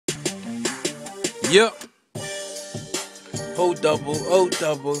Yup. O double.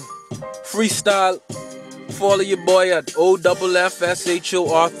 Freestyle. Follow your boy at OFFSHOR3.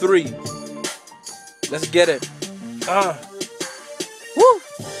 Let's get it. Woo!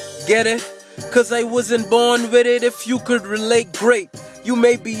 Get it? Cause I wasn't born with it. If you could relate, great. You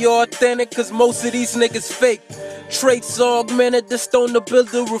may be authentic, cause most of these niggas fake. Traits augmented, the stone to build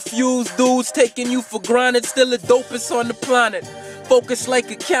the refuse. Dudes taking you for granted, still the dopest on the planet. Focus like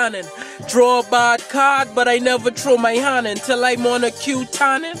a cannon. Draw by a card, but I never throw my hand in. Till I'm on a cue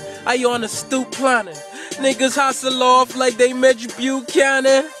tanning, I on a stoop planning. Niggas hustle off like they Mitch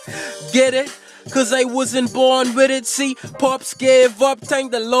Buchanan. Get it? Cause I wasn't born with it. See, pops gave up,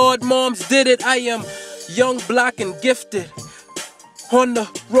 thank the Lord moms did it. I am young, black, and gifted. On the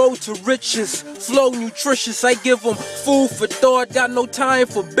road to riches, flow nutritious. I give them food for thought, got no time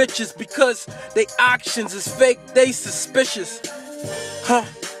for bitches. Because they actions is fake, they suspicious.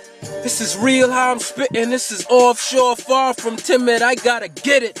 This is real how I'm spitting, this is offshore, far from timid. I gotta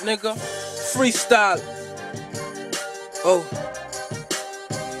get it, nigga. Freestyle. Oh.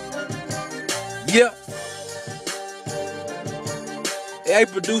 Yeah. Hey, I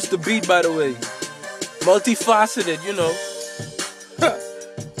produced the beat, by the way. Multifaceted, you know.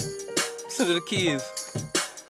 Listen to the keys.